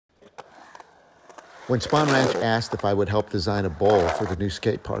When Spohn Ranch asked if I would help design a bowl for the new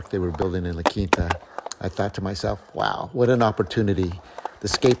skate park they were building in La Quinta, I thought to myself, wow, what an opportunity. The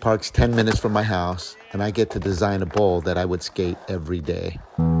skate park's 10 minutes from my house, and I get to design a bowl that I would skate every day.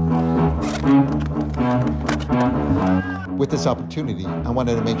 With this opportunity, I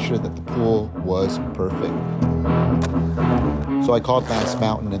wanted to make sure that the pool was perfect. So I called Lance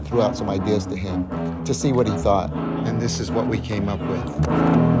Mountain and threw out some ideas to him to see what he thought. And this is what we came up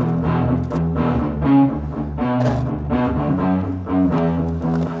with.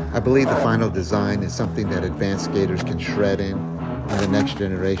 I believe the final design is something that advanced skaters can shred in and the next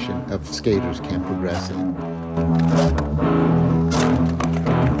generation of skaters can progress in.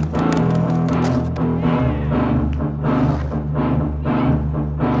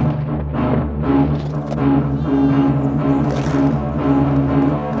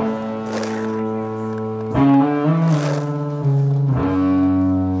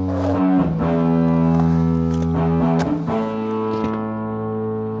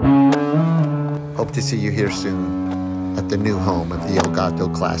 Hope to see you here soon at the new home of the Gato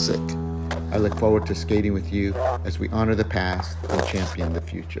Classic. I look forward to skating with you as we honor the past and champion the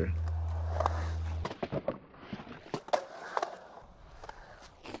future.